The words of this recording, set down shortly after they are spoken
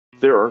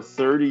There are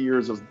 30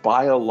 years of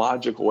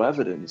biological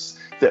evidence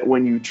that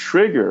when you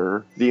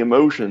trigger the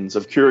emotions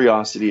of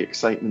curiosity,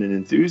 excitement, and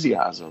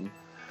enthusiasm,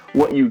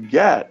 what you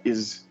get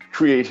is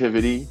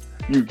creativity,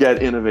 you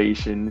get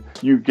innovation,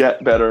 you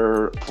get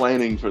better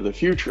planning for the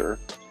future.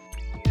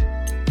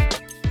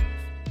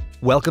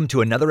 Welcome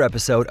to another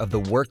episode of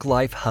the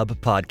WorkLife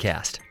HUB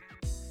podcast.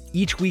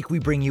 Each week we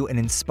bring you an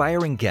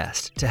inspiring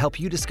guest to help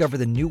you discover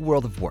the new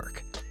world of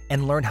work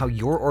and learn how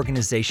your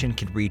organization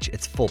can reach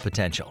its full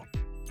potential.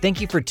 Thank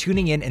you for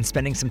tuning in and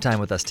spending some time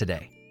with us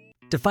today.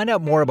 To find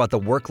out more about the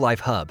WorkLife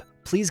HUB,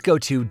 please go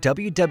to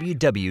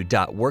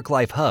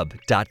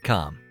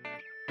www.worklifehub.com.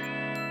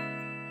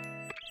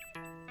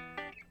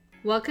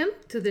 Welcome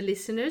to the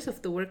listeners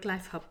of the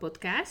WorkLife HUB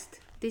podcast.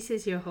 This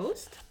is your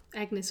host,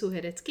 Agnes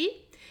Uheretsky,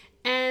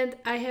 and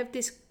I have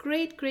this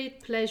great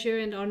pleasure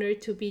and honor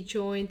to be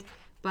joined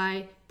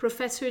by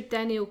Professor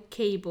Daniel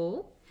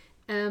Cable.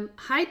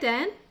 Hi,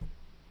 Dan.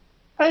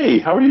 Hey,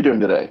 how are you doing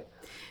today?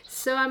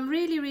 So I'm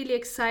really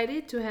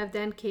excited to have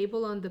Dan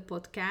Cable on the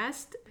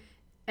podcast.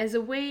 As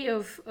a way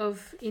of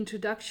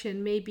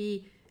introduction,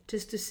 maybe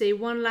just to say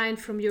one line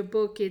from your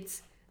book.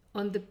 It's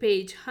on the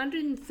page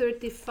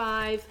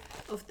 135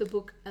 of the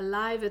book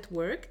Alive at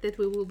Work that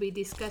we will be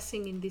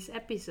discussing in this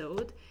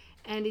episode.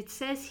 And it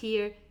says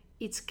here,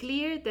 it's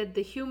clear that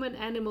the human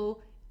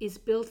animal is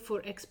built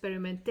for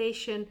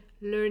experimentation,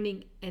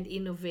 learning, and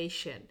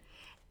innovation.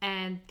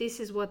 And this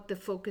is what the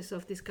focus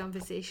of this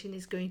conversation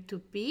is going to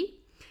be.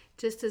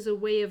 Just as a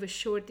way of a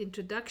short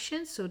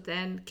introduction, so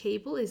Dan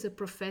Cable is a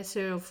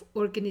professor of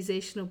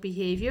organizational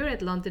behaviour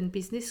at London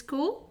Business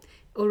School,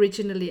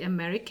 originally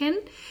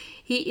American.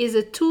 He is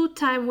a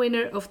 2-time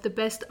winner of the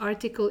best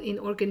article in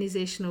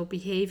organizational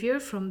behaviour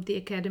from the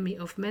Academy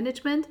of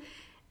Management,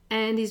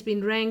 and he's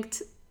been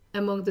ranked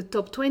among the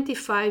top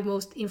 25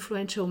 most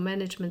influential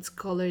management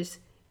scholars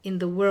in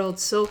the world.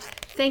 So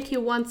thank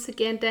you once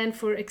again, Dan,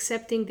 for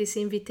accepting this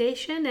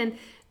invitation. And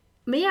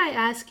may I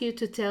ask you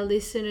to tell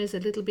listeners a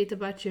little bit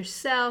about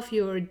yourself,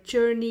 your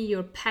journey,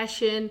 your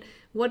passion,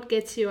 what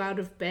gets you out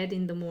of bed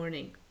in the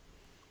morning?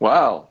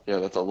 Wow. Yeah,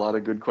 that's a lot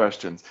of good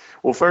questions.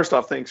 Well, first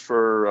off, thanks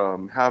for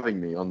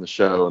having me on the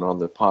show and on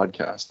the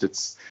podcast.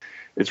 It's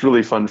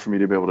really fun for me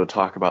to be able to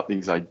talk about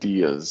these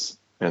ideas.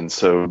 And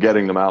so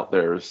getting them out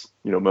there is,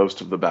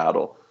 most of the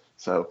battle.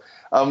 So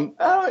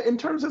in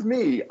terms of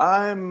me,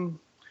 I'm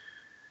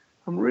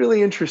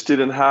really interested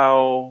in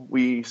how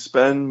we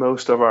spend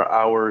most of our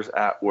hours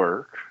at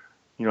work.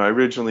 I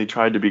originally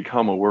tried to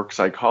become a work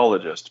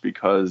psychologist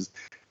because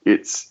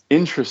it's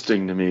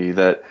interesting to me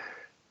that,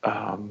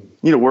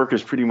 work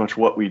is pretty much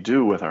what we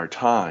do with our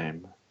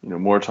time,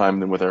 more time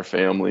than with our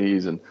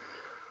families and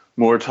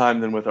more time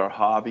than with our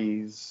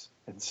hobbies.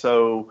 And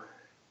so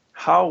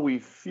how we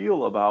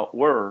feel about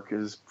work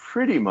is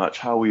pretty much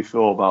how we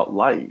feel about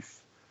life.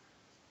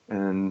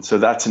 And so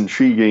that's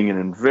intriguing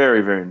and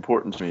very, very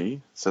important to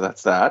me. So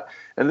that's that.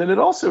 And then it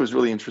also is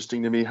really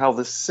interesting to me how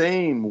the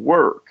same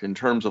work, in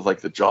terms of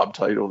like the job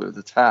title or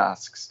the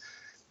tasks,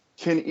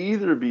 can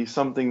either be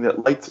something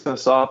that lights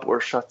us up or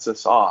shuts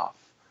us off.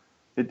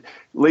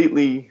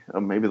 Lately,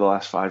 maybe the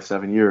last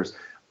 5-7 years,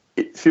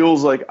 it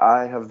feels like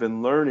I have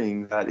been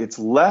learning that it's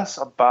less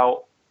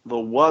about the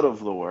what of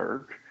the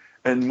work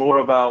and more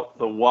about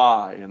the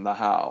why and the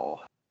how.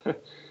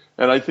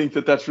 And I think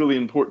that that's really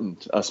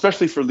important,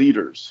 especially for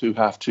leaders who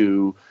have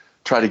to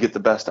try to get the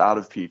best out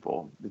of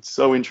people. It's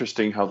so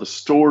interesting how the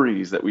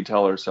stories that we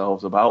tell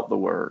ourselves about the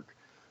work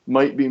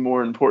might be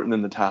more important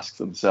than the tasks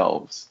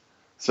themselves.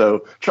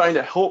 So trying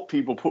to help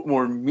people put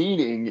more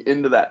meaning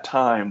into that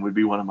time would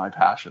be one of my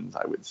passions,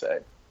 I would say.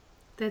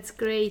 That's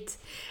great.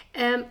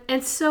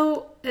 And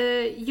so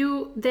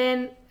you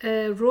then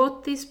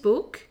wrote this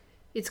book.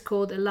 It's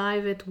called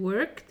Alive at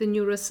Work, the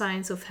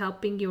neuroscience of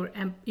helping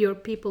your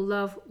people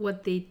love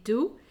what they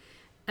do,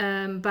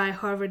 by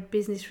Harvard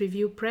Business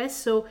Review Press.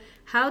 So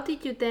how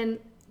did you then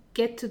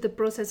get to the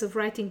process of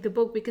writing the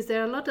book? Because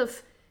there are a lot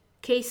of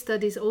case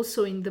studies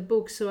also in the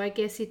book. So I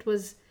guess it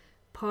was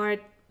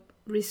part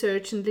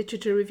research and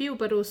literature review,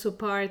 but also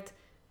part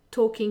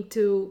talking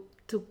to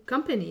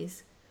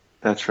companies.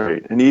 That's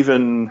right. And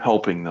even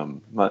helping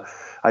them. But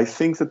I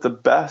think that the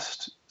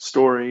best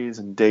stories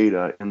and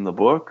data in the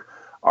book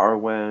are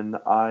when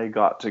I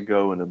got to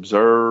go and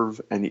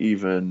observe and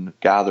even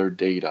gather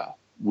data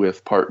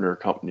with partner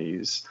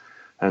companies.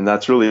 And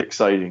that's really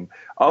exciting.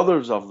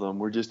 Others of them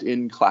were just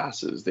in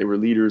classes. They were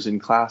leaders in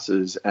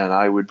classes, and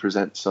I would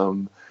present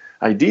some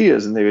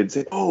ideas and they would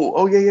say,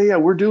 oh yeah,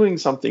 we're doing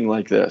something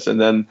like this. And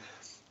then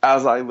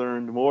as I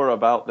learned more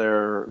about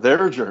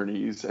their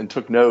journeys and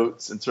took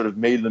notes and sort of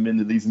made them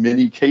into these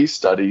mini case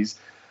studies,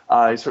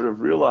 I sort of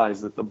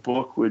realized that the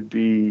book would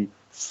be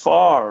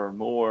far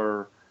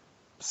more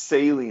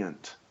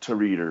salient to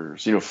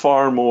readers,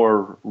 far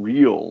more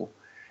real,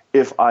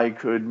 if I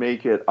could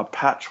make it a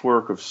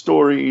patchwork of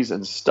stories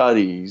and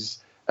studies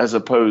as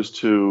opposed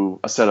to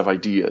a set of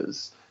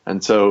ideas.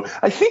 And so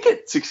I think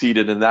it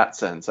succeeded in that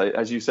sense.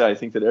 As you say, I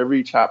think that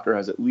every chapter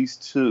has at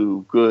least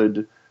 2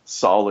 good,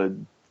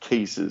 solid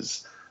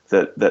cases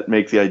that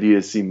make the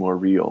ideas seem more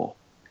real.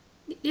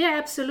 Yeah,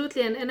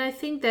 absolutely. And I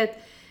think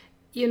that,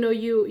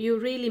 you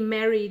really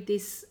marry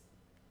this,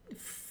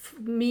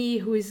 me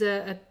who is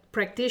a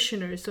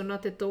practitioner, so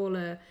not at all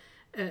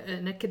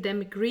an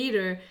academic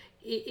reader.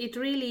 It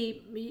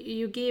really,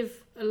 you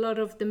give a lot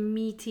of the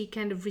meaty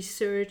kind of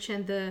research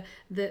and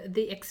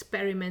the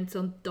experiments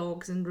on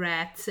dogs and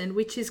rats, and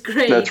which is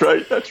That's great.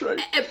 right. That's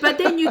right. But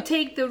then you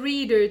take the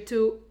reader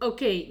to,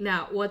 okay,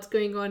 now what's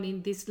going on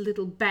in this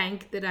little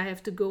bank that I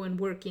have to go and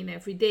work in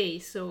every day.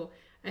 So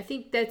I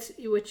think that's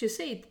what you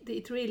say.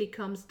 It really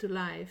comes to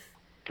life.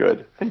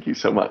 Good. Thank you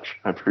so much.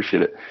 I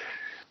appreciate it.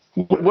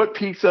 What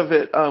piece of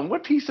it?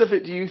 What piece of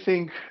it do you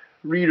think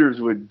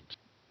readers would,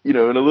 in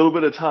a little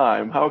bit of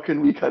time, how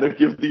can we kind of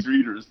give these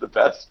readers the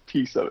best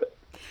piece of it?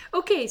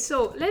 Okay,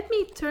 so let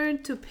me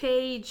turn to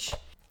page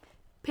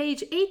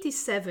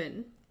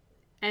 87.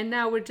 And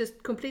now we're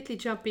just completely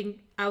jumping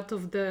out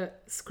of the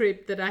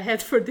script that I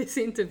had for this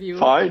interview.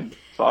 Fine.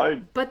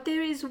 But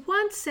there is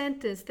one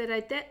sentence that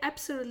I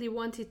absolutely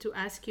wanted to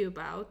ask you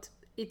about.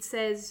 It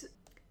says,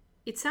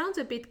 it sounds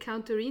a bit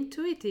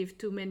counterintuitive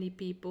to many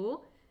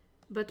people,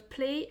 but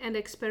play and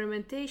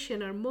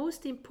experimentation are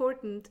most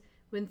important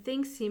when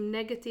things seem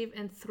negative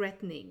and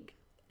threatening.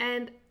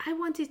 And I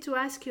wanted to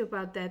ask you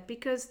about that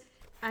because,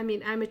 I'm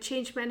a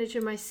change manager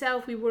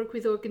myself. We work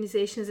with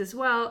organizations as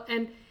well.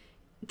 And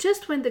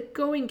just when the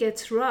going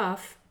gets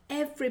rough,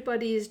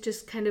 everybody is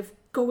just kind of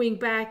going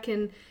back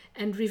and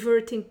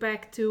reverting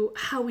back to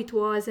how it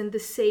was and the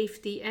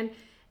safety. And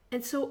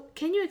so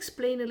can you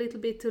explain a little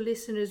bit to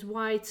listeners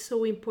why it's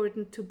so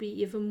important to be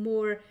even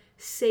more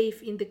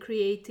safe in the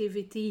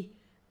creativity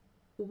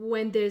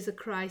when there's a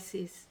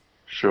crisis?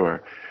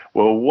 Sure.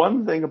 Well,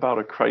 one thing about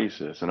a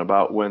crisis and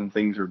about when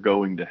things are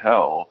going to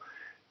hell,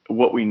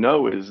 what we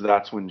know is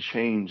that's when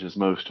change is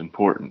most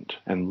important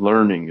and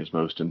learning is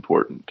most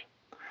important.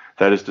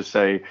 That is to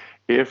say,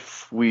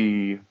 if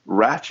we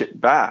ratchet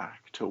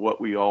back to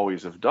what we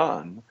always have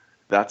done,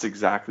 that's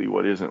exactly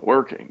what isn't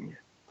working.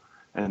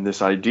 And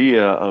this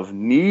idea of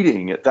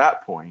needing at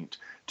that point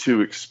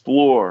to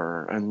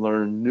explore and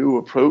learn new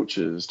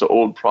approaches to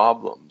old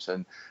problems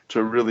and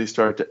to really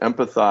start to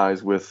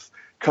empathize with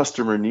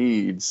customer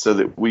needs so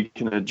that we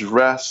can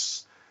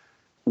address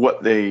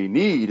what they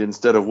need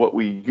instead of what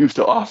we used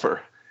to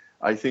offer.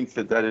 I think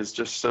that is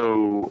just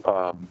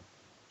so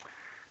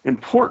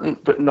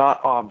important, but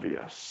not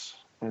obvious.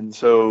 And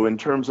so in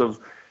terms of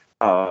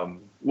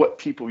what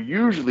people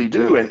usually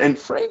do, and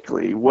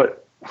frankly,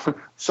 what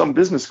some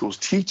business schools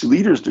teach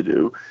leaders to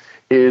do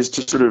is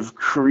to sort of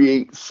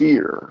create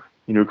fear,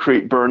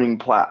 create burning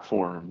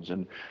platforms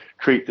and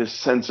create this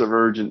sense of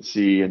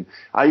urgency. And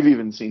I've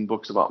even seen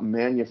books about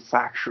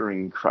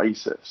manufacturing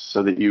crisis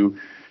so that you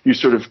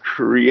sort of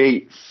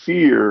create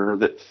fear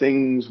that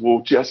things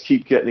will just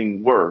keep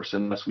getting worse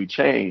unless we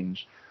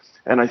change.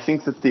 And I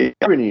think that the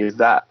irony is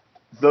that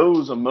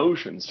those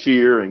emotions,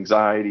 fear,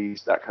 anxiety,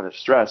 that kind of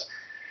stress,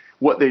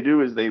 what they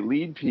do is they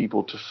lead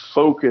people to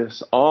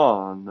focus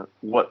on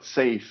what's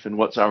safe and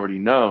what's already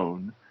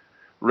known,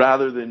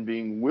 rather than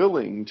being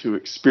willing to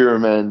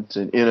experiment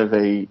and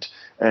innovate.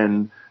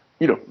 And,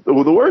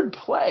 the word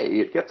play,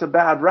 it gets a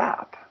bad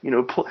rap.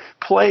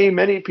 Play,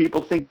 many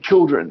people think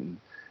children,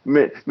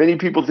 many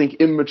people think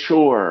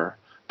immature.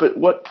 But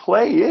what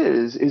play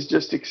is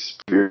just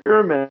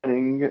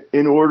experimenting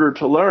in order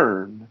to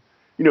learn.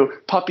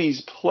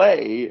 Puppies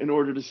play in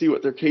order to see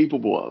what they're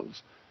capable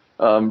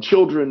of.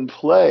 Children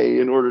play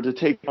in order to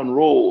take on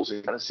roles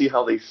and kind of see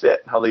how they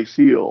fit, how they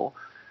feel.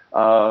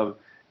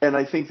 And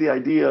I think the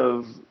idea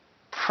of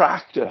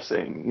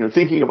practicing,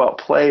 thinking about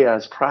play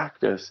as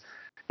practice,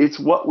 it's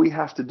what we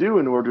have to do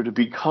in order to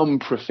become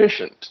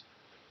proficient.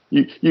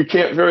 You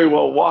can't very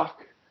well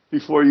walk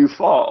before you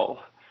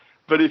fall.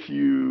 But if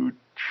you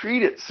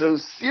treat it so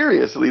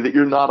seriously that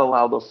you're not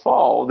allowed to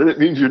fall, then it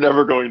means you're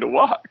never going to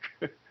walk.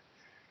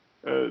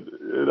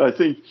 And I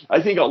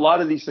think a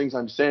lot of these things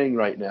I'm saying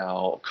right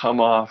now come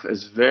off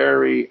as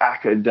very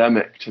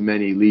academic to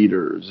many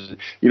leaders.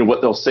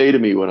 What they'll say to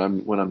me when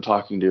I'm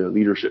talking to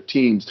leadership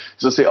teams is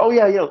they'll say, "Oh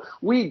yeah,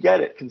 we get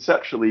it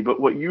conceptually,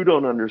 but what you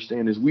don't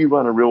understand is we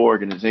run a real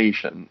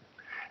organization,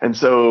 and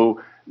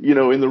so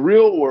in the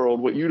real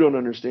world, what you don't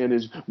understand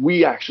is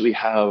we actually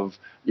have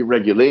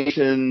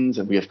regulations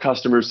and we have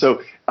customers.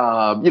 So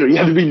you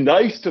have to be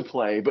nice to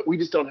play, but we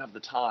just don't have the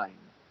time."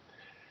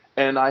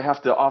 And I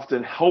have to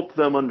often help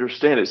them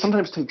understand it.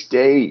 Sometimes takes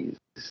days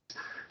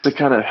to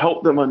kind of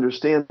help them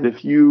understand that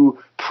if you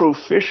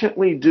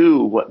proficiently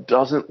do what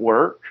doesn't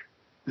work,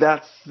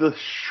 that's the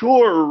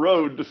sure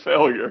road to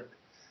failure.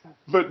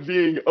 But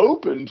being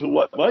open to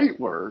what might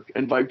work,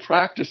 and by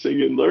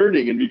practicing and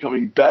learning and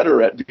becoming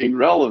better at being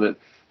relevant,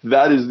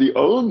 that is the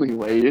only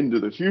way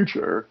into the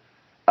future.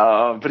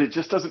 But it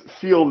just doesn't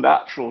feel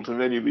natural to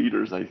many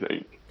leaders, I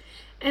think.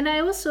 And I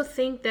also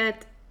think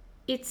that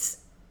it's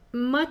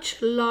much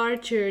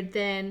larger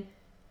than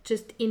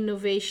just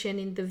innovation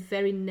in the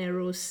very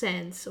narrow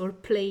sense, or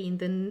play in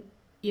the,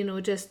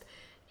 just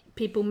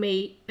people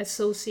may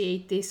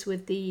associate this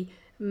with the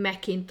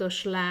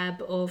Macintosh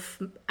lab of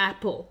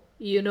Apple,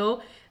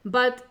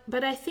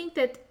 but I think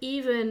that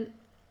even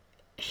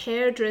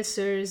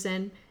hairdressers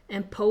and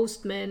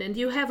postmen, and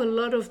you have a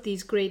lot of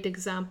these great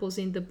examples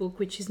in the book,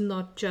 which is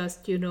not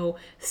just,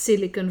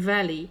 Silicon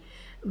Valley,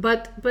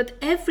 but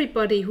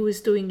everybody who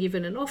is doing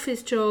even an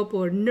office job,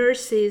 or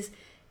nurses,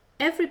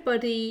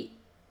 everybody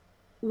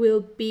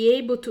will be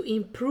able to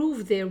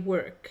improve their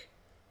work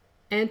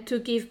and to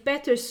give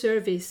better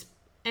service.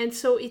 And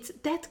so it's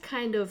that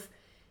kind of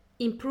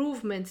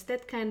improvements,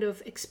 that kind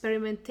of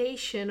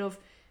experimentation of,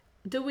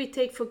 do we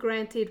take for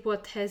granted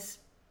what has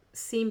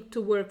seemed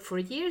to work for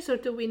years, or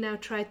do we now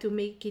try to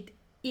make it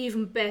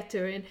even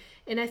better?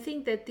 And I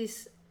think that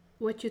this,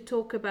 what you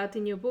talk about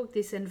in your book,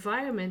 this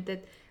environment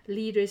that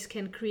leaders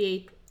can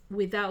create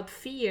without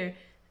fear,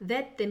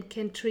 that then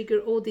can trigger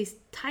all these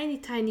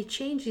tiny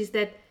changes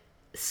that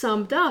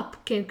summed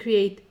up can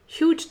create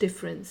huge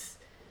difference.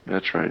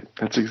 That's right.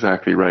 That's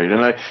exactly right.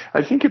 And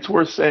I think it's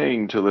worth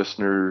saying to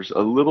listeners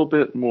a little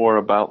bit more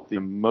about the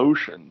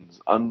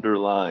emotions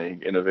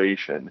underlying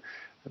innovation,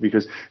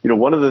 because,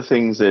 one of the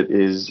things that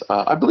is,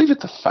 I believe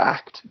it's a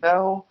fact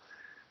now,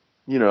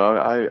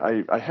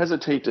 I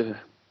hesitate to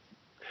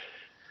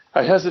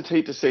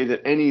say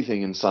that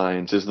anything in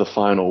science is the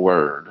final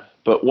word.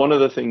 But one of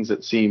the things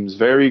that seems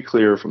very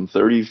clear from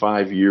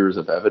 35 years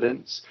of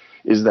evidence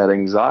is that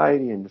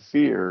anxiety and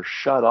fear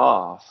shut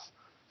off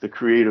the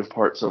creative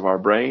parts of our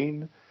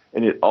brain,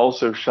 and it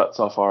also shuts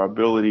off our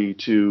ability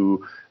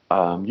to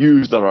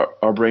use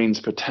our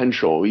brain's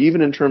potential, even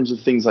in terms of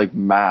things like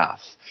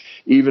math,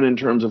 even in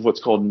terms of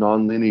what's called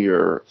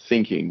nonlinear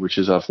thinking, which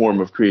is a form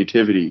of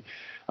creativity.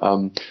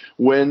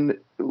 When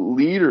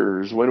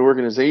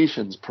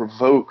organizations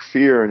provoke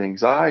fear and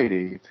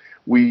anxiety,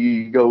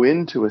 we go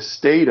into a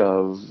state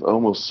of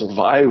almost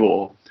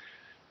survival,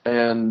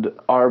 and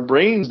our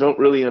brains don't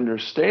really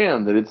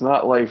understand that it's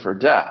not life or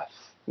death.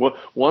 Well,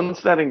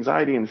 once that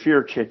anxiety and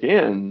fear kick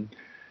in,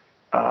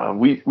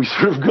 we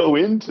sort of go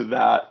into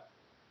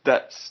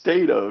that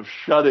state of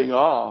shutting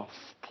off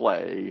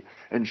play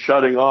and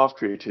shutting off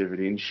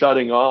creativity and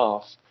shutting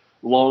off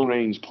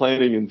long-range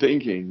planning and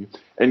thinking,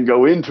 and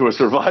go into a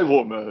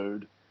survival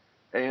mode.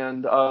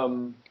 And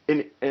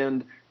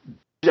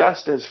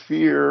just as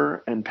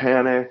fear and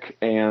panic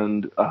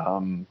and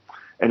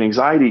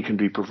anxiety can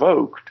be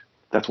provoked,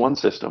 that's one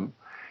system.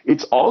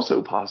 It's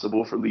also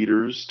possible for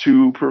leaders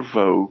to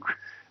provoke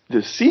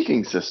the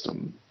seeking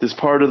system, this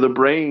part of the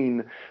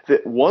brain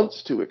that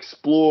wants to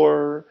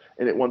explore,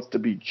 and it wants to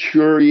be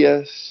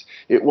curious,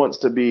 it wants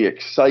to be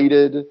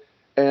excited,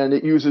 and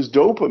it uses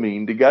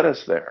dopamine to get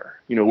us there.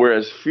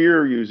 Whereas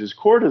fear uses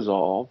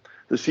cortisol,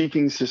 the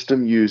seeking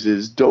system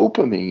uses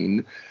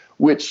dopamine,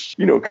 which,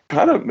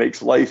 kind of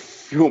makes life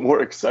feel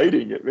more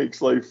exciting. It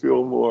makes life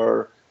feel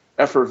more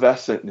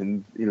effervescent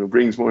and,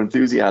 brings more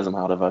enthusiasm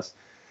out of us.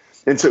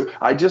 And so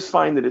I just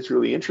find that it's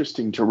really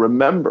interesting to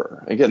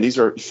remember, again, these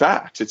are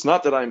facts. It's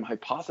not that I'm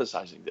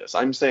hypothesizing this.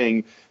 I'm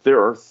saying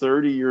there are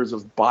 30 years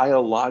of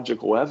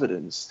biological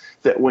evidence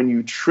that when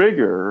you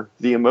trigger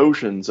the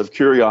emotions of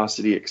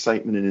curiosity,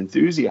 excitement, and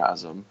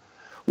enthusiasm,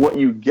 what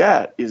you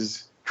get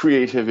is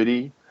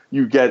creativity,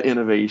 you get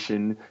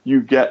innovation,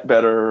 you get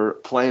better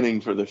planning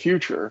for the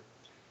future.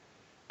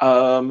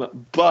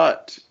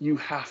 But you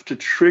have to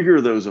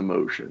trigger those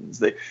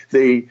emotions.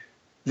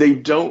 They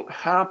don't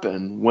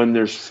happen when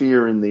there's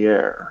fear in the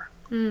air.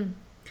 And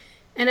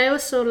I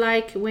also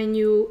like when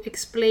you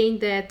explain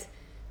that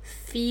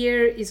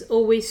fear is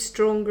always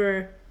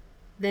stronger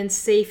than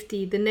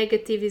safety. The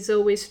negative is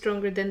always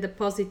stronger than the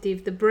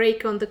positive. The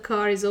brake on the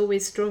car is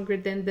always stronger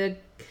than the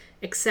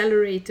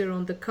accelerator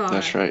on the car.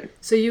 That's right.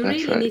 So you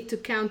really need to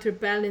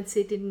counterbalance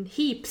it in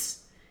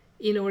heaps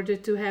in order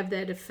to have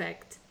that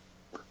effect.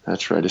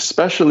 That's right.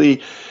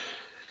 Especially,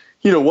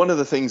 one of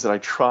the things that I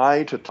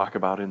try to talk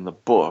about in the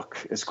book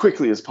as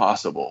quickly as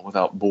possible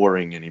without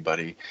boring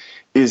anybody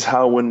is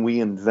how when we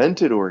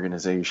invented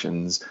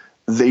organizations,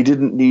 they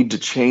didn't need to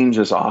change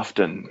as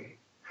often.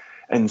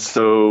 And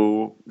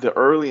so the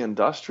early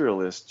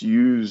industrialists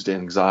used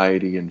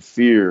anxiety and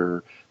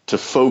fear to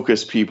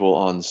focus people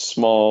on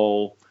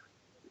small,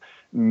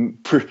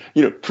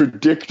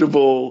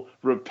 predictable,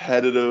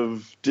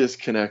 repetitive,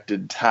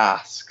 disconnected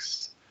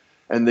tasks.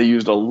 And they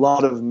used a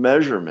lot of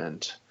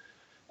measurement.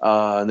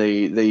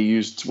 They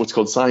used what's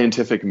called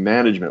scientific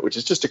management, which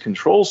is just a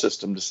control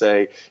system to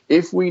say,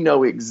 if we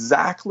know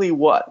exactly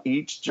what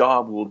each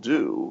job will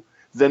do,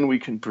 then we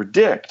can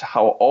predict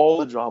how all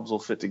the jobs will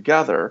fit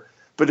together.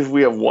 But if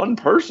we have one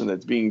person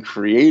that's being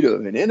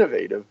creative and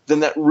innovative, then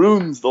that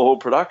ruins the whole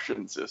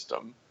production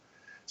system.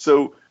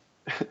 So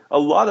a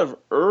lot of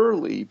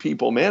early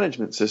people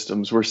management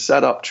systems were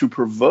set up to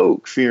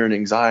provoke fear and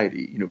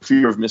anxiety,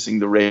 fear of missing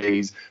the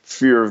raise,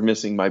 fear of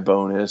missing my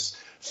bonus,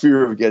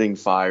 fear of getting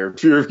fired,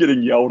 fear of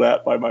getting yelled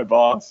at by my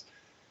boss.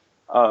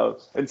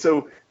 And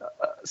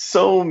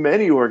so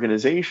many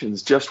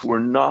organizations just were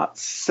not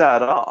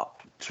set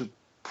up to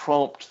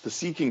prompt the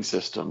seeking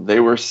system. They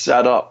were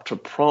set up to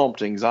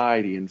prompt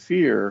anxiety and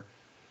fear.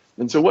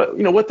 And so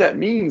what that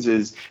means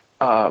is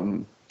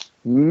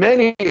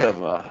many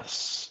of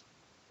us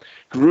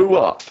grew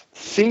up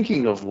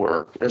thinking of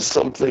work as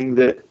something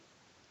that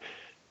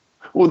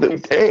well,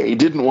 that A,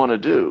 didn't want to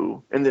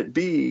do, and that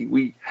B,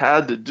 we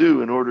had to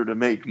do in order to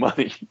make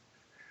money.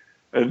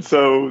 And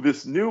so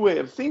this new way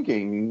of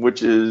thinking,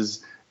 which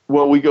is,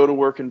 well, we go to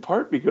work in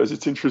part because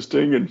it's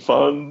interesting and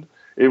fun,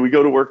 and we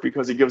go to work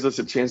because it gives us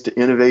a chance to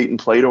innovate and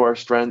play to our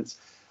strengths,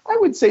 I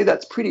would say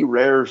that's pretty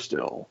rare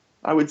still.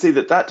 I would say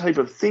that that type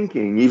of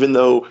thinking, even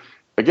though,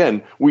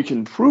 again, we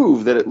can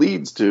prove that it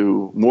leads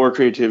to more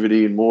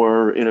creativity and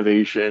more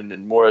innovation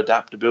and more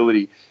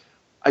adaptability,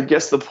 I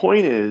guess the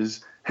point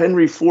is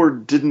Henry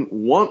Ford didn't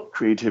want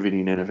creativity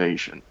and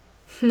innovation.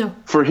 No.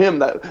 For him,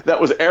 that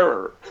was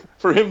error.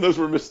 For him, those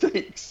were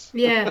mistakes.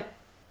 Yeah.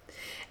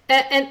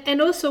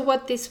 And also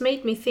what this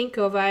made me think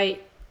of, I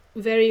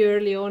very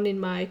early on in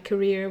my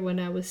career, when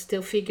I was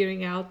still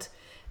figuring out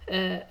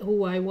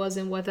who I was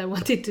and what I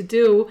wanted to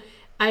do,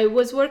 I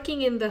was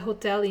working in the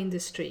hotel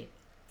industry.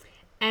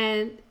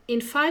 And in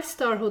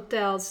 5-star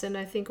hotels, and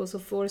I think also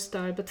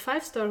 4-star, but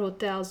 5-star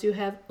hotels, you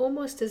have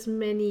almost as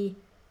many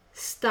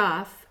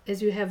staff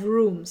as you have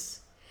rooms.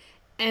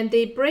 And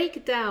they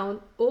break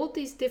down all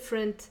these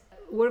different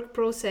work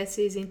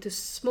processes into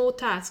small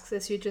tasks,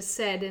 as you just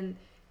said, and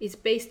it's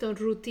based on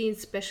routine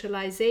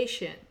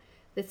specialization,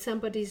 that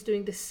somebody is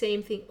doing the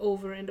same thing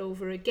over and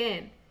over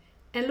again.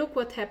 And look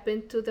what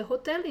happened to the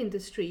hotel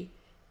industry.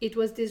 It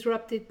was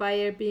disrupted by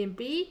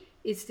Airbnb.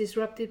 It's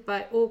disrupted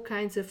by all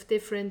kinds of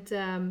different,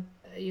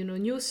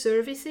 new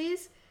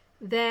services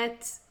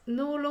that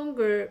no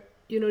longer,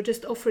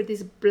 just offer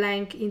these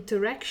blank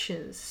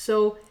interactions.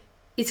 So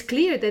it's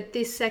clear that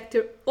this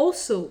sector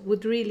also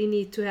would really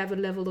need to have a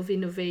level of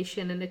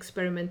innovation and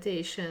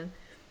experimentation.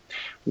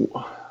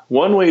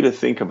 One way to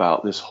think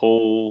about this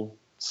whole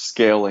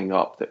scaling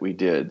up that we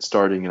did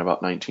starting in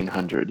about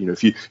 1900,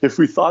 if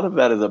we thought of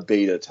that as a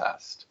beta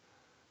test,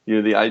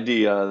 the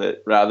idea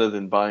that rather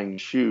than buying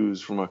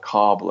shoes from a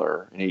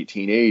cobbler in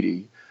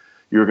 1880,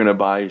 you're going to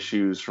buy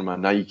shoes from a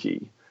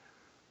Nike.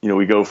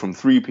 We go from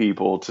 3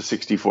 people to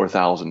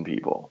 64,000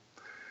 people.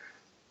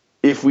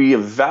 If we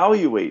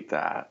evaluate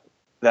that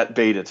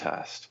beta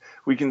test,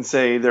 we can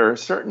say there are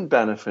certain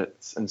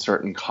benefits and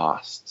certain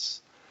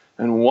costs.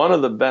 And one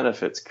of the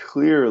benefits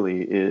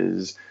clearly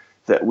is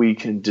that we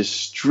can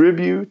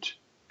distribute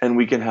and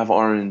we can have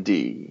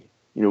R&D.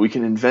 We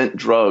can invent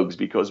drugs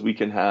because we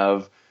can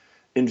have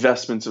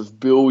investments of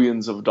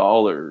billions of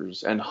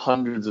dollars and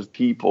hundreds of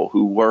people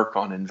who work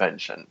on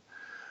invention.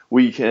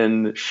 We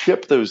can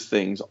ship those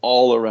things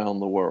all around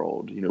the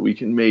world. We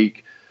can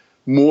make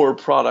more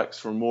products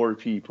for more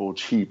people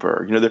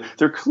cheaper.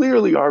 There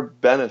clearly are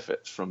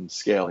benefits from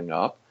scaling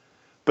up,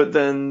 but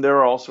then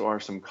there also are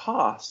some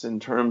costs in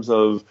terms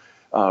of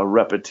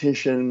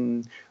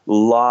repetition,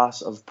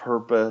 loss of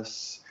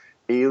purpose,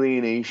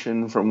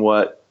 alienation from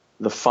what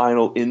the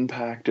final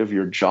impact of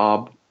your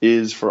job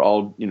is for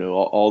all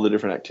the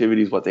different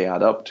activities, what they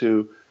add up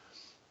to.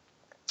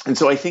 And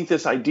so I think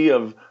this idea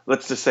of,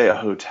 let's just say, a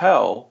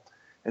hotel,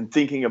 and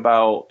thinking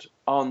about,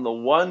 on the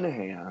one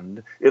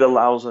hand, it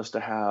allows us to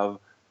have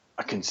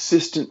a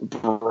consistent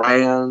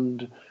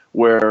brand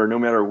where no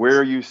matter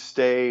where you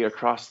stay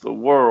across the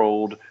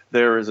world,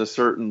 there is a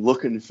certain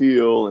look and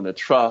feel and a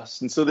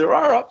trust. And so there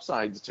are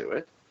upsides to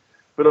it.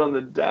 But on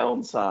the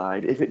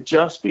downside, if it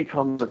just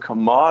becomes a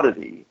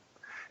commodity,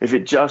 if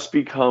it just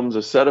becomes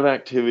a set of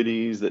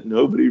activities that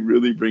nobody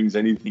really brings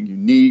anything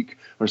unique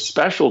or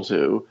special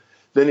to,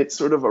 then it's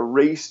sort of a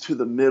race to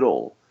the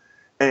middle.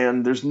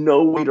 And there's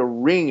no way to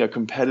wring a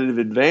competitive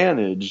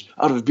advantage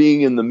out of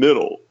being in the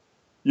middle,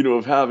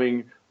 of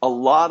having a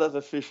lot of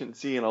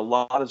efficiency and a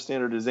lot of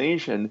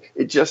standardization.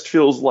 It just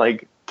feels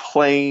like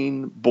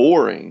plain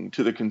boring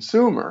to the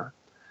consumer.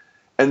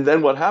 And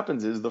then what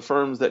happens is the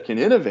firms that can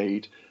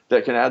innovate,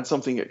 that can add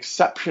something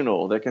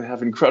exceptional, that can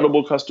have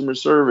incredible customer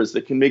service,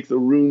 that can make the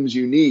rooms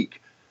unique,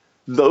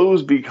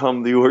 those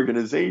become the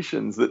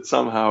organizations that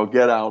somehow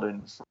get out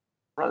in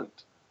front.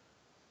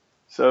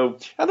 So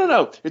I don't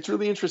know. It's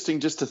really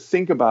interesting just to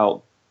think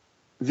about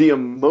the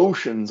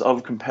emotions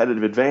of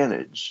competitive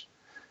advantage.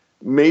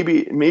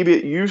 Maybe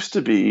it used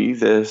to be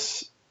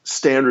this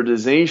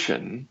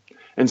standardization.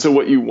 And so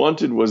what you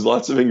wanted was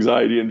lots of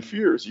anxiety and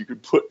fear, so you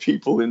could put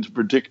people into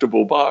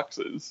predictable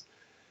boxes.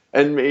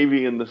 And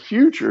maybe in the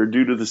future,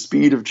 due to the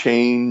speed of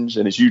change,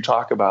 and as you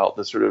talk about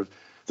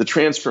the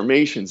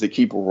transformations that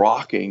keep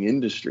rocking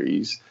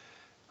industries,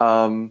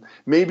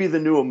 maybe the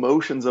new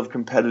emotions of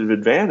competitive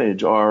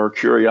advantage are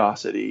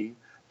curiosity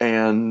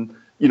and,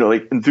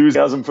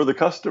 enthusiasm for the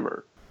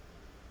customer.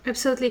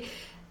 Absolutely.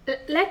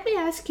 Let me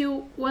ask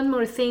you one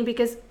more thing,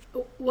 because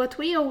what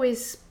we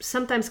always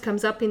sometimes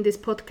comes up in this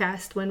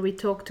podcast when we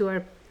talk to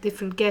our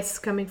different guests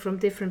coming from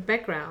different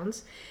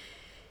backgrounds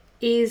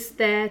is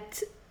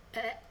that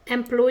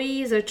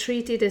employees are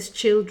treated as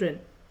children.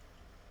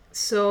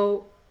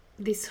 So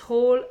this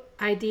whole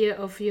idea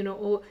of,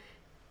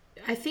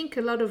 I think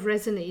a lot of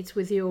resonates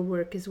with your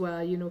work as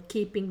well,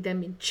 keeping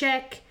them in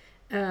check,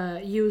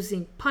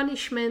 using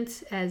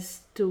punishments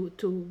as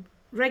to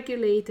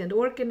regulate and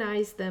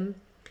organize them.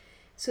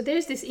 So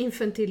there's this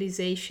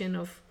infantilization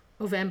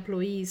of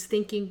employees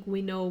thinking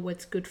we know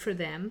what's good for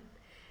them.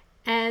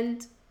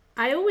 And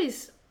I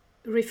always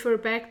refer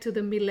back to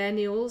the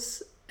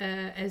millennials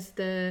as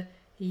the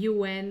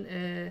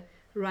UN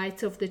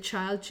rights of the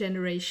child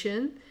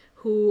generation,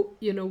 who,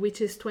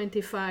 which is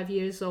 25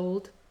 years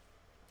old,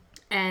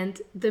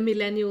 and the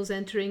millennials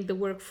entering the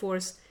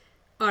workforce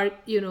are,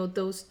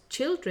 those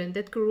children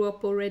that grew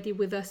up already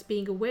with us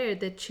being aware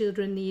that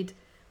children need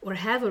or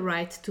have a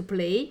right to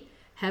play,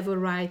 have a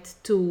right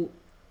to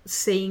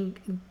saying,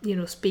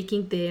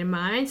 speaking their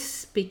minds,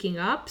 speaking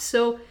up.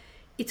 So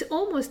it's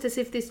almost as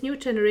if this new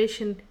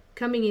generation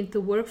coming into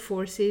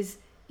workforce is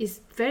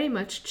very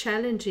much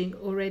challenging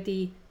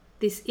already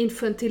this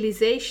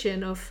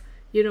infantilization of,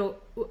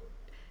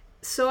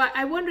 so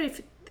I wonder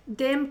if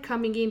them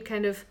coming in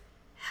kind of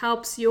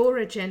helps your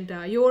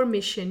agenda, your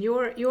mission,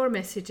 your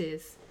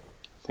messages.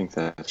 I think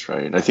that's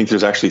right. I think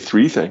there's actually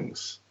three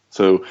things.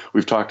 So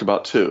we've talked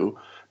about two.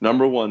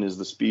 Number one is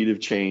the speed of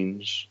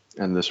change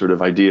and the sort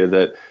of idea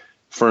that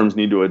firms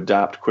need to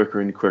adapt quicker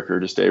and quicker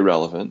to stay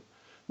relevant.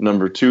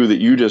 Number two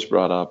that you just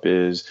brought up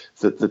is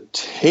that the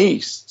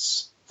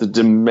tastes, the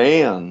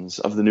demands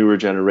of the newer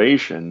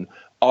generation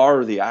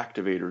are the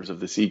activators of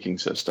the seeking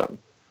system,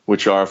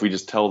 which are, if we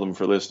just tell them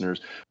for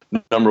listeners,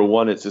 number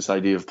one, it's this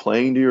idea of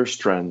playing to your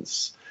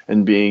strengths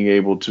and being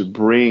able to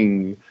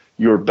bring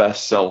your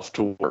best self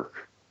to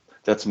work.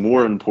 That's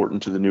more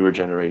important to the newer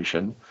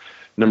generation.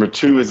 Number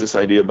two is this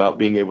idea about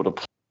being able to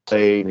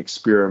play and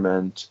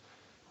experiment.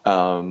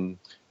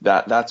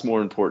 That's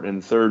more important.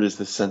 And third is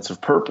the sense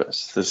of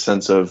purpose, the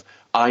sense of,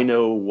 I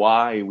know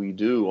why we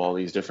do all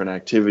these different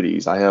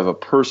activities. I have a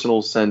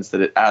personal sense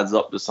that it adds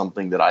up to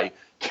something that I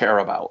care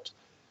about.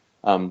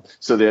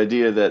 So the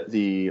idea that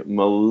the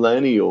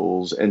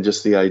millennials and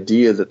just the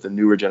idea that the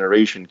newer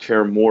generation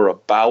care more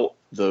about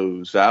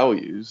those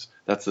values,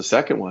 that's the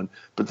second one.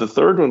 But the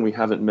third one we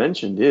haven't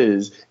mentioned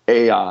is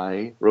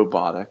AI,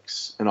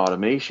 robotics, and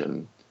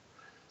automation.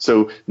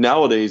 So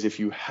nowadays, if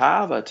you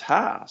have a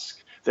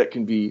task that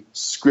can be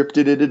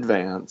scripted in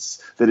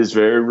advance, that is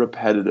very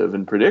repetitive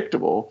and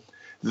predictable,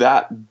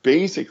 that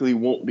basically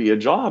won't be a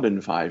job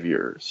in 5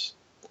 years.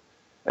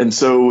 And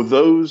so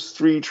those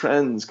three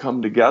trends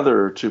come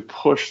together to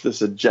push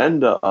this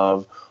agenda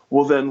of,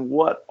 well, then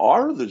what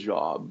are the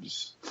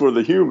jobs for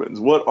the humans?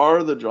 What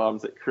are the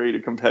jobs that create a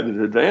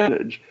competitive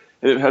advantage?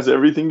 And it has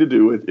everything to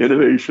do with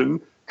innovation,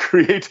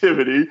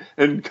 creativity,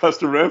 and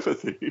customer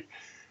empathy.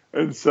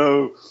 And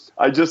so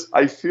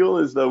I feel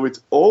as though it's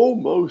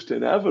almost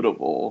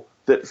inevitable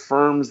that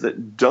firms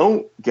that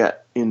don't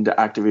get into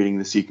activating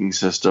the seeking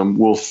system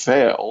will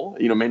fail.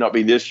 It may not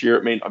be this year,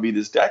 it may not be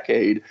this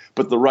decade,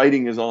 but the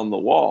writing is on the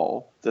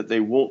wall that they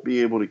won't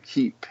be able to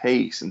keep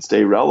pace and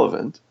stay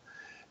relevant.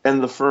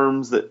 And the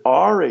firms that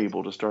are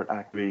able to start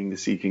activating the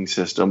seeking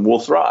system will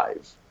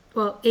thrive.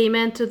 Well,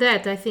 amen to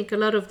that. I think a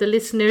lot of the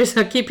listeners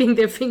are keeping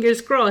their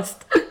fingers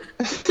crossed.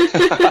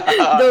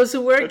 Those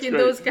who work in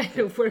those kind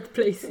of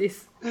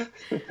workplaces.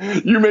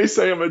 You may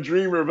say I'm a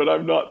dreamer, but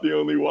I'm not the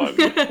only one.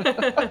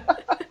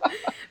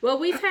 Well,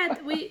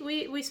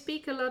 we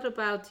speak a lot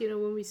about,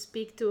 when we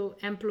speak to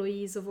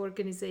employees of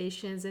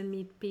organizations and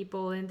meet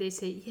people, and they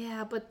say,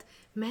 yeah, but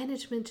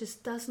management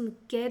just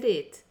doesn't get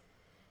it.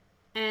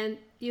 And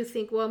you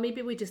think, well,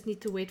 maybe we just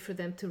need to wait for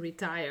them to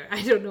retire.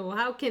 I don't know.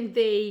 How can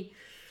they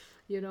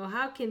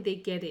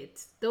get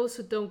it? Those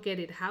who don't get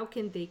it, how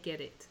can they get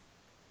it?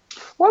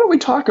 Why don't we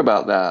talk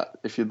about that,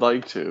 if you'd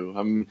like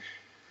to?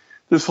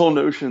 This whole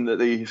notion that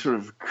they sort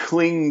of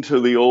cling to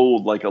the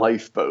old like a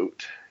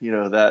lifeboat,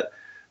 that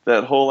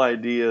whole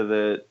idea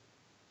that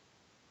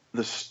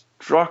the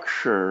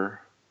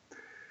structure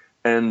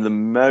and the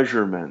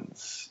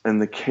measurements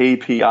and the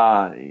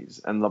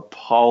KPIs and the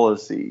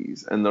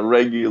policies and the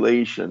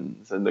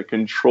regulations and the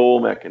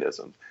control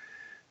mechanisms,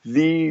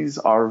 these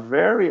are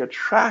very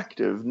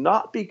attractive,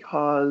 not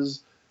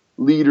because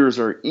leaders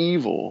are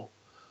evil,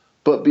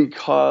 but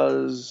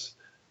because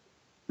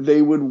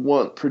they would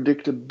want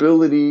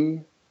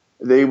predictability,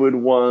 they would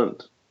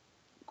want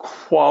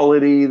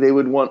quality, they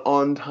would want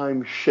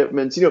on-time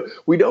shipments.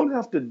 We don't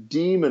have to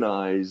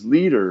demonize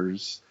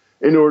leaders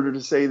in order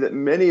to say that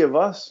many of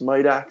us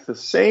might act the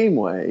same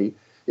way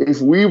if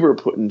we were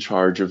put in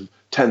charge of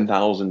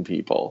 10,000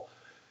 people.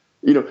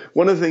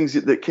 One of the things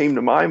that came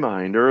to my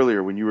mind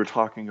earlier when you were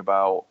talking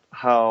about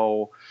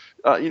how,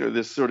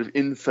 this sort of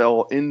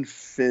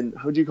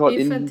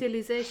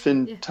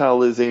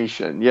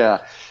infantilization.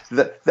 Yeah.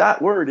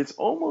 That word, it's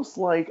almost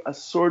like a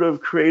sort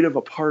of creative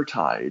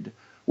apartheid,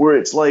 where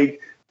it's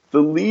like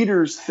the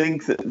leaders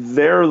think that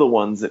they're the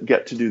ones that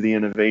get to do the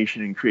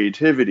innovation and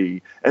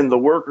creativity, and the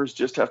workers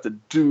just have to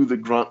do the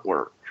grunt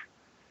work.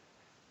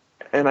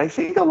 And I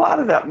think a lot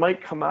of that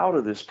might come out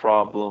of this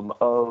problem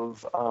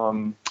of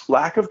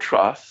lack of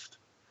trust,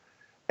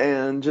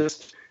 and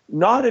just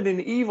not in an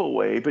evil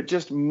way, but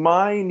just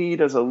my need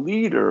as a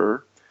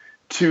leader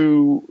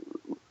to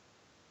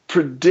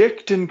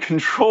predict and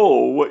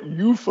control what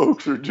you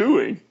folks are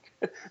doing,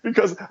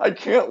 because I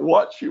can't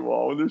watch you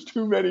all, and there's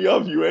too many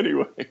of you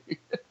anyway.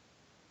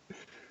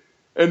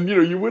 And,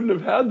 you wouldn't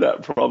have had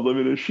that problem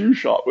in a shoe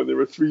shop when there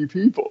were 3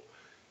 people.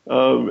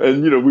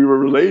 And, we were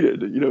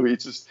related.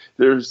 It's just,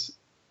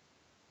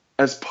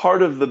 as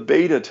part of the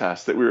beta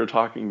test that we were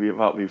talking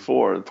about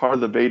before, part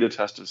of the beta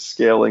test of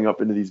scaling up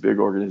into these big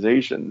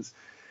organizations,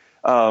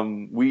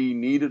 we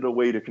needed a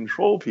way to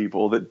control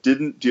people that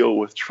didn't deal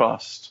with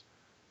trust.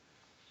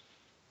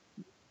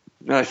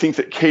 And I think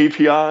that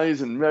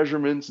KPIs and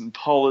measurements and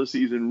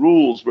policies and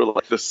rules were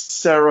like the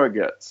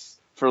surrogates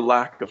for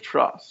lack of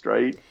trust,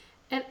 right?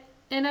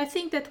 And I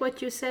think that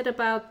what you said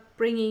about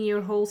bringing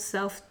your whole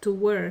self to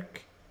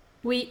work,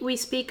 we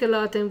speak a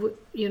lot, and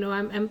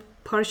I'm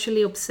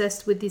partially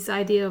obsessed with this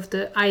idea of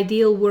the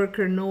ideal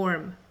worker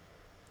norm,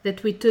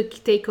 that we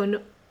take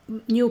on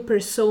new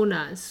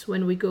personas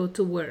when we go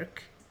to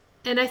work.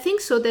 And I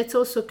think so that's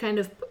also kind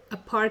of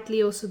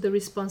partly also the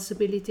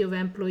responsibility of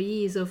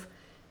employees of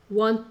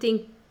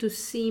wanting to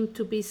seem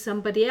to be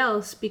somebody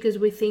else because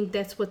we think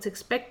that's what's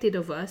expected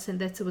of us and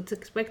that's what's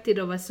expected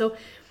of us. So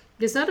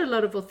there's not a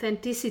lot of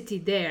authenticity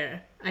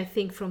there, I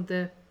think, from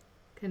the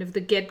kind of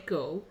the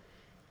get-go.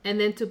 And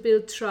then to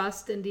build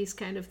trust and these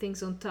kind of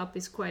things on top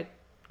is quite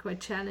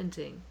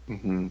challenging.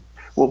 Mm-hmm.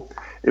 Well,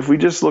 if we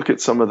just look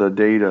at some of the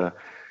data,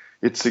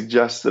 it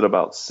suggests that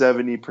about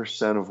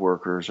 70% of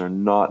workers are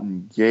not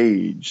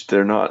engaged.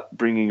 They're not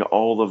bringing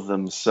all of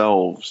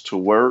themselves to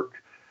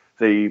work.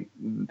 They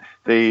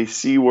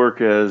see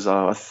work as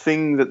a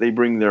thing that they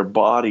bring their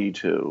body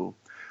to,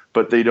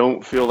 but they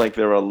don't feel like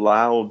they're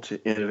allowed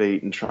to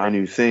innovate and try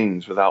new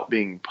things without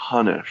being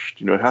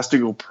punished. It has to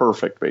go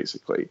perfect,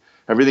 basically.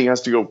 Everything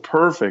has to go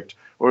perfect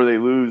or they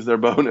lose their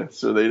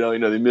bonus or they don't,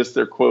 they miss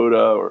their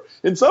quota, or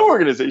in some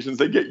organizations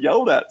they get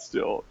yelled at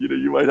still.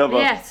 You might have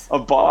a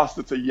boss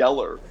that's a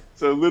yeller.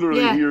 So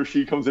literally he or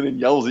she comes in and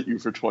yells at you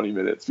for 20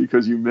 minutes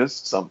because you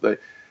missed something.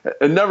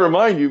 And never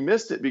mind, you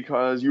missed it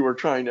because you were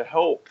trying to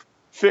help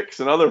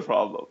fix another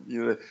problem.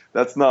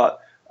 That's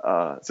not,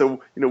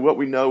 what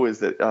we know is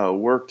that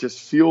work just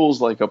feels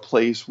like a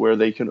place where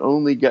they can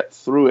only get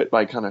through it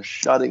by kind of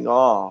shutting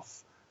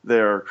off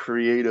their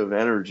creative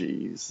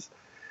energies.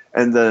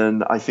 And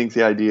then I think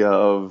the idea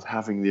of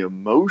having the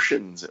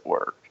emotions at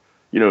work,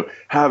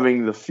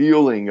 having the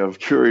feeling of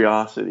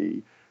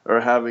curiosity or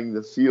having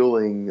the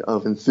feeling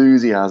of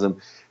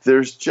enthusiasm,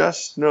 there's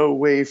just no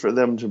way for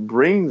them to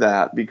bring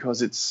that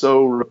because it's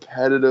so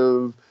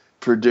repetitive,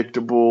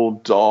 predictable,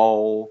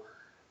 dull.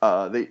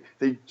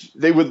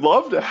 They would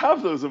love to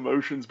have those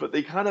emotions, but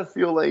they kind of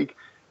feel like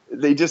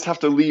they just have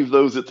to leave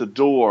those at the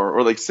door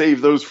or like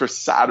save those for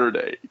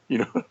Saturday. You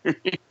know what I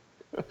mean?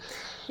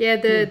 Yeah,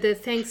 the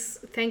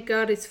thank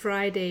God it's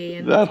Friday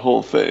and that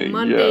whole thing.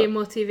 Monday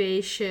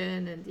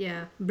motivation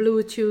and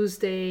Blue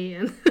Tuesday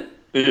and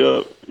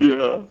yeah.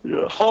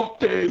 Hump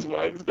day is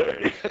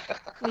Wednesday.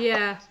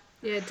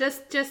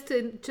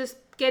 just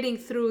getting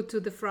through to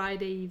the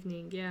Friday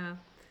evening. Yeah.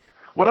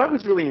 What I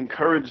was really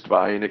encouraged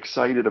by and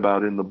excited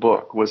about in the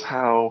book was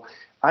how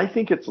I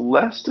think it's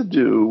less to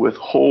do with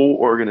whole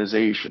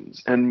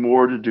organizations and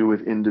more to do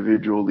with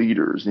individual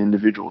leaders,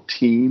 individual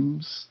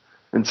teams.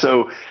 And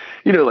so,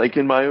 like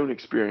in my own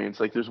experience,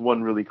 like there's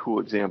one really cool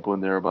example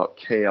in there about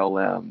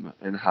KLM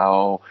and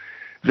how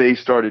they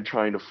started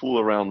trying to fool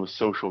around with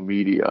social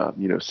media,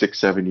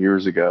 6-7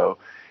 years ago,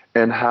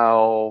 and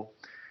how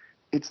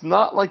it's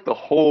not like the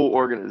whole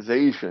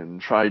organization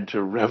tried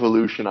to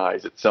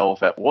revolutionize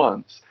itself at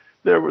once.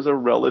 There was a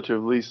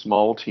relatively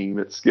small team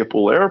at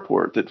Schiphol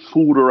Airport that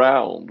fooled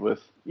around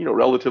with,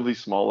 relatively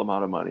small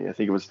amount of money. I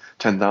think it was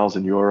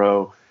 10,000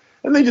 euro.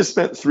 And they just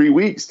spent 3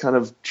 weeks kind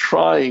of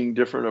trying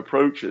different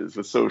approaches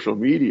with social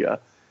media.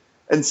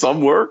 And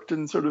some worked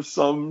and sort of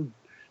some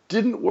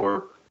didn't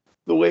work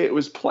the way it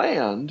was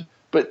planned,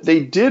 but they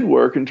did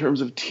work in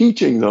terms of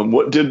teaching them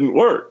what didn't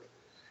work.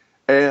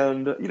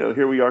 And,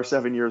 here we are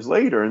 7 years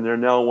later, and they're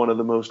now one of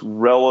the most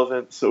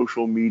relevant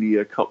social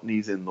media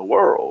companies in the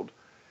world.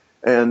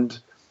 And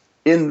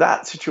in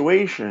that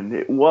situation,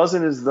 it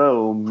wasn't as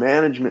though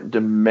management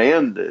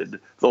demanded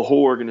the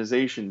whole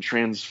organization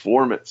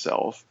transform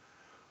itself.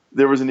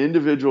 There was an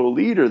individual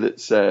leader that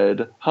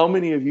said, how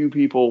many of you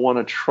people want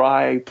to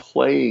try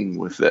playing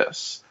with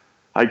this?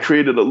 I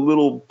created a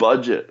little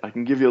budget. I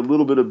can give you a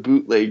little bit of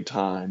bootleg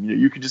time.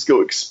 You could just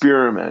go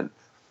experiment.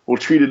 We'll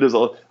treat it as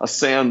a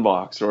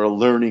sandbox or a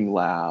learning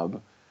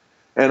lab.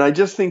 And I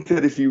just think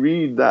that if you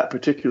read that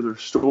particular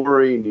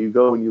story and you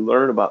go and you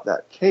learn about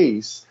that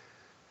case,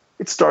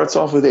 it starts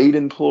off with 8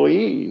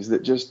 employees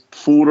that just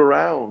fooled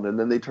around, and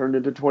then they turned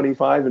into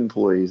 25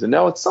 employees. And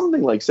now it's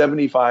something like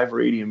 75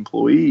 or 80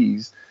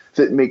 employees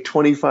that make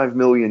 25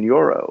 million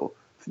euro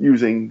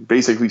using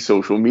basically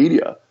social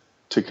media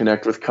to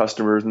connect with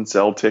customers and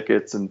sell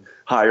tickets and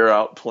hire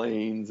out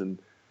planes. And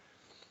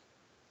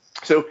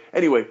so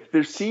anyway,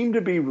 there seem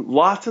to be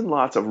lots and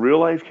lots of real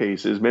life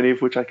cases, many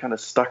of which I kind of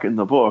stuck in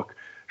the book,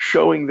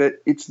 showing that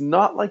it's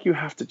not like you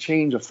have to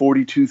change a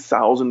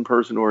 42,000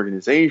 person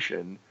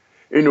organization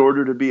in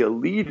order to be a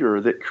leader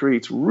that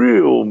creates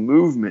real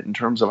movement in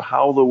terms of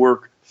how the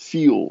work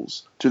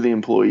feels to the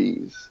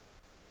employees.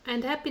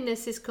 And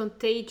happiness is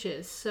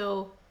contagious.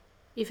 So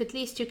if at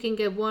least you can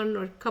get one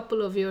or a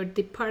couple of your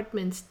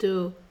departments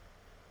to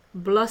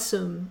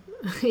blossom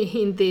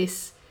in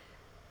this,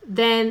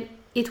 then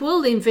it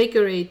will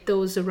invigorate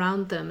those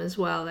around them as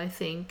well, I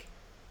think.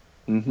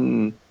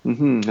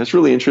 That's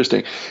really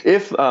interesting.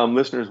 If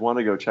listeners want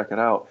to go check it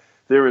out,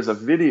 there is a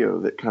video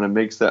that kind of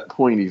makes that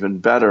point even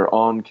better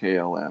on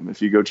KLM.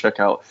 If you go check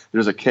out,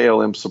 there's a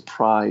KLM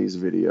surprise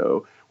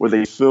video where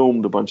they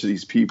filmed a bunch of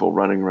these people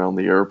running around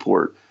the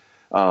airport,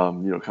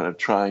 kind of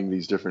trying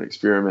these different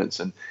experiments.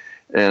 And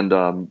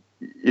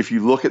if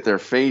you look at their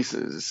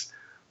faces,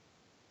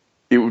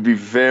 it would be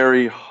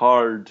very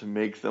hard to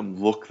make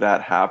them look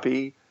that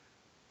happy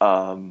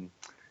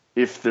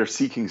if their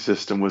seeking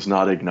system was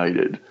not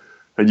ignited.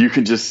 And you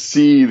can just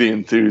see the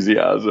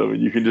enthusiasm,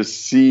 and you can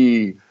just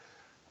see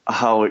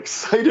how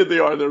excited they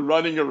are. They're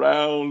running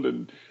around,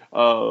 and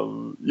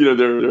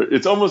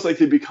it's almost like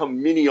they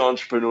become mini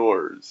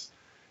entrepreneurs.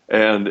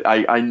 And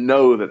I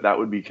know that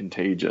would be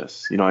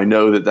contagious. I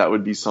know that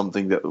would be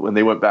something that when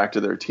they went back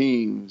to their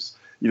teams,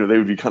 they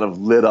would be kind of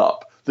lit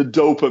up. The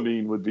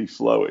dopamine would be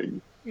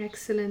flowing.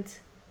 Excellent.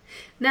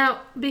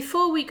 Now,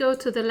 before we go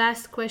to the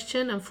last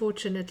question,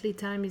 unfortunately,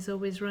 time is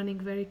always running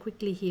very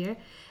quickly here.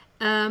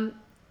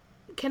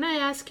 Can I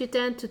ask you,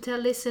 Dan, to tell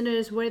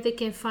listeners where they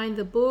can find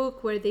the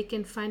book, where they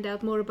can find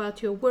out more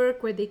about your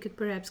work, where they could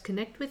perhaps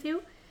connect with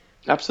you?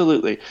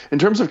 Absolutely. In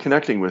terms of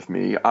connecting with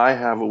me, I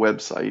have a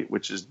website,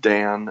 which is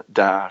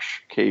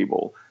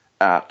dan-cable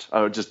at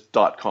just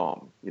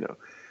 .com.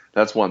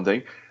 That's one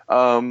thing.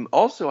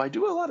 Also, I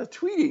do a lot of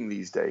tweeting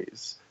these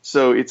days.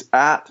 So it's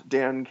at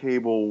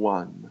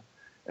dancable1.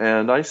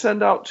 And I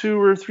send out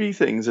 2 or 3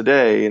 things a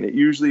day, and it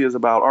usually is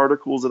about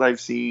articles that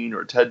I've seen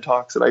or TED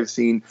Talks that I've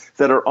seen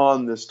that are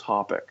on this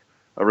topic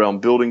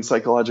around building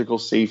psychological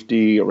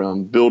safety,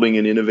 around building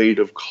an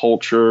innovative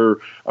culture,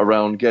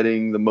 around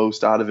getting the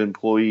most out of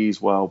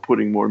employees while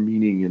putting more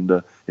meaning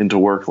into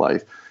work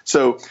life.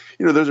 So,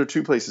 those are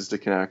 2 places to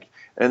connect.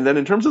 And then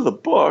in terms of the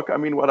book,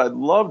 what I'd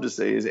love to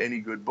say is any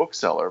good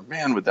bookseller.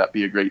 Man, would that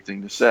be a great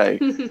thing to say.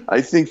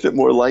 I think that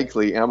more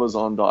likely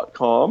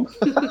Amazon.com.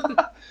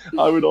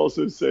 I would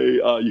also say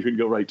you can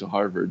go right to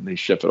Harvard, and they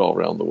ship it all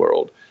around the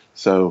world.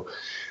 So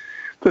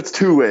that's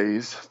 2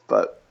 ways.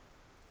 But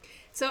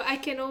so I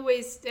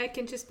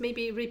can just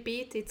maybe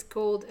repeat. It's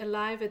called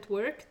Alive at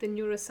Work, the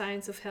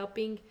neuroscience of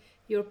helping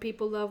your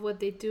people love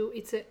what they do.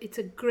 It's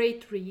a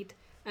great read.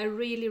 I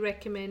really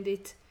recommend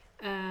it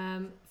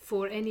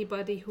for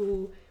anybody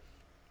who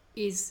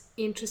is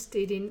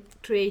interested in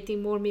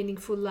creating more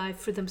meaningful life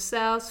for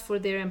themselves, for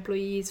their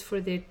employees,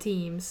 for their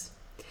teams.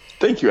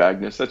 Thank you,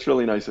 Agnes. That's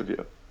really nice of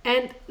you.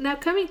 And now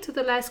coming to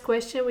the last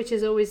question, which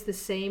is always the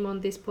same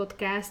on this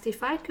podcast,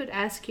 if I could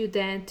ask you,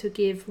 Dan, to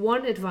give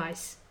one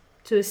advice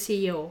to a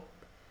CEO,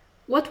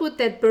 what would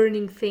that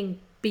burning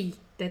thing be?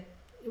 That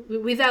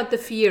without the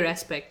fear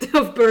aspect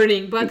of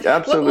burning, but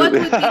what would be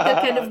the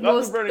kind of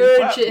most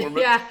urgent?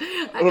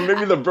 Or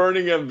maybe the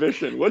burning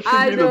ambition. What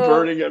should be the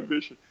burning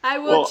ambition? I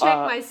will check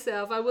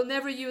myself. I will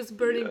never use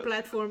burning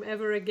platform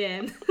ever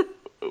again.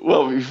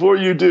 Well, before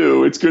you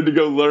do, it's good to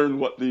go learn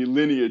what the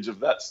lineage of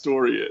that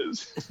story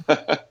is.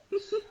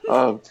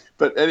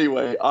 But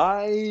anyway,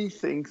 I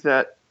think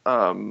that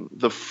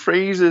the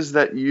phrases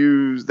that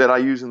I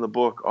use in the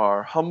book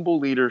are humble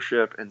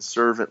leadership and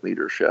servant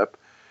leadership.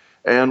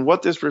 And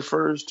what this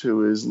refers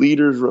to is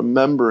leaders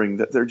remembering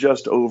that they're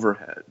just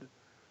overhead.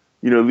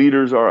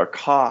 Leaders are a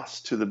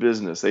cost to the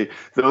business. The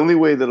only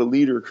way that a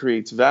leader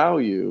creates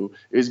value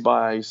is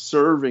by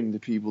serving the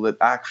people that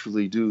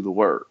actually do the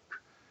work.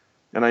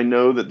 And I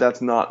know that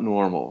that's not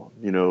normal.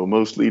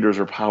 Most leaders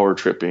are power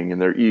tripping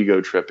and they're ego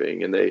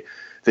tripping, and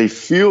they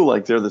feel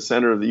like they're the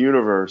center of the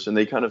universe, and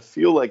they kind of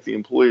feel like the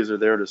employees are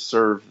there to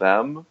serve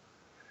them.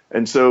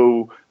 And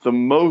so the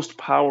most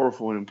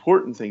powerful and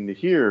important thing to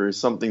hear is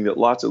something that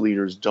lots of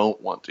leaders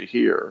don't want to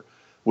hear,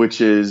 which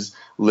is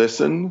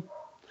listen,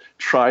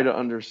 try to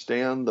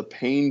understand the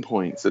pain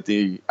points that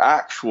the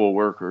actual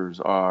workers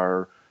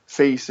are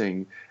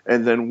facing,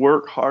 and then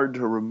work hard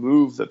to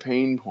remove the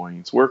pain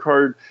points. Work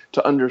hard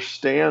to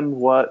understand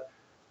what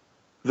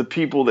the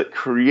people that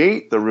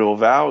create the real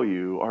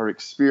value are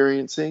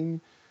experiencing,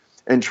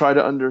 and try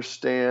to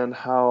understand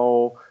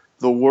how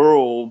the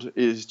world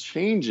is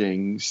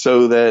changing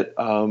so that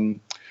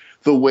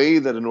the way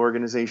that an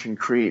organization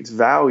creates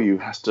value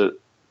has to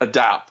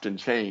adapt and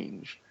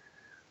change.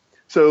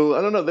 So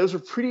I don't know, those are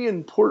pretty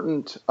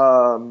important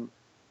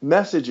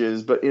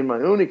messages, but in my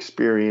own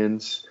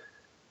experience,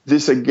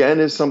 this again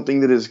is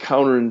something that is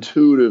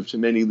counterintuitive to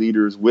many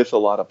leaders with a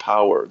lot of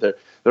power.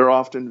 They're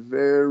often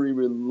very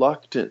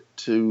reluctant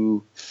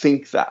to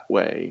think that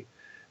way.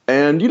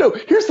 And,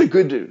 here's the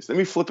good news. Let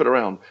me flip it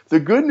around. The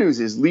good news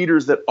is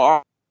leaders that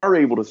are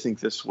able to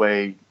think this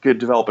way could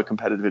develop a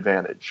competitive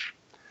advantage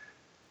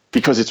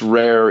because it's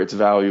rare, it's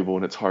valuable,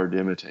 and it's hard to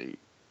imitate.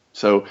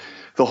 So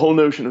the whole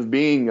notion of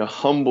being a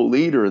humble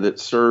leader that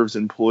serves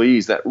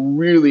employees, that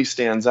really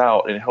stands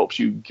out, and it helps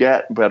you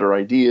get better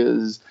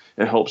ideas.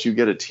 It helps you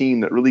get a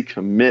team that really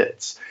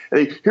commits.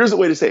 And here's the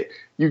way to say it.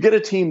 You get a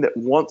team that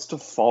wants to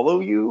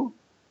follow you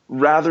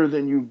rather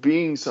than you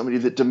being somebody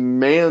that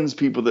demands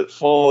people that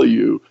follow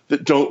you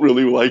that don't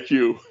really like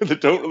you,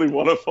 that don't really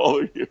want to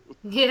follow you.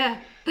 Yeah.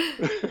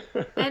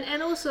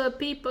 And also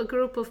a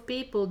group of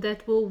people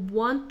that will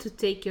want to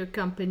take your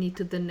company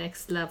to the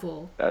next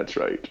level. That's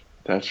right.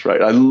 That's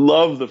right. I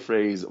love the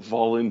phrase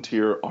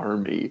volunteer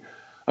army.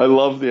 I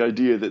love the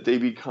idea that they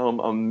become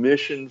a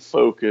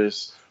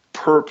mission-focused,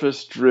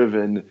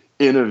 purpose-driven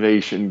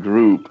innovation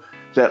group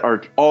that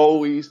are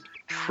always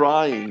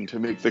trying to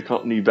make the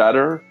company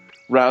better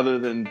rather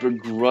than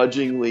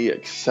begrudgingly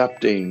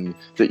accepting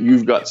that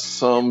you've got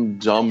some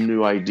dumb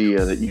new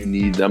idea that you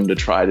need them to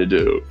try to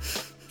do.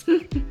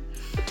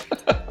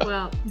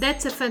 Well,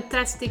 that's a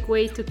fantastic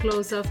way to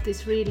close off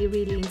this really,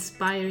 really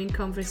inspiring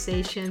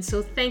conversation.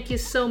 So thank you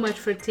so much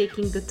for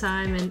taking the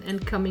time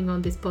and coming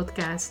on this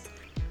podcast.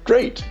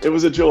 Great. It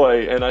was a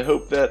joy. And I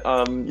hope that,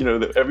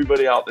 that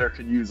everybody out there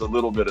could use a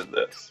little bit of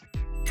this.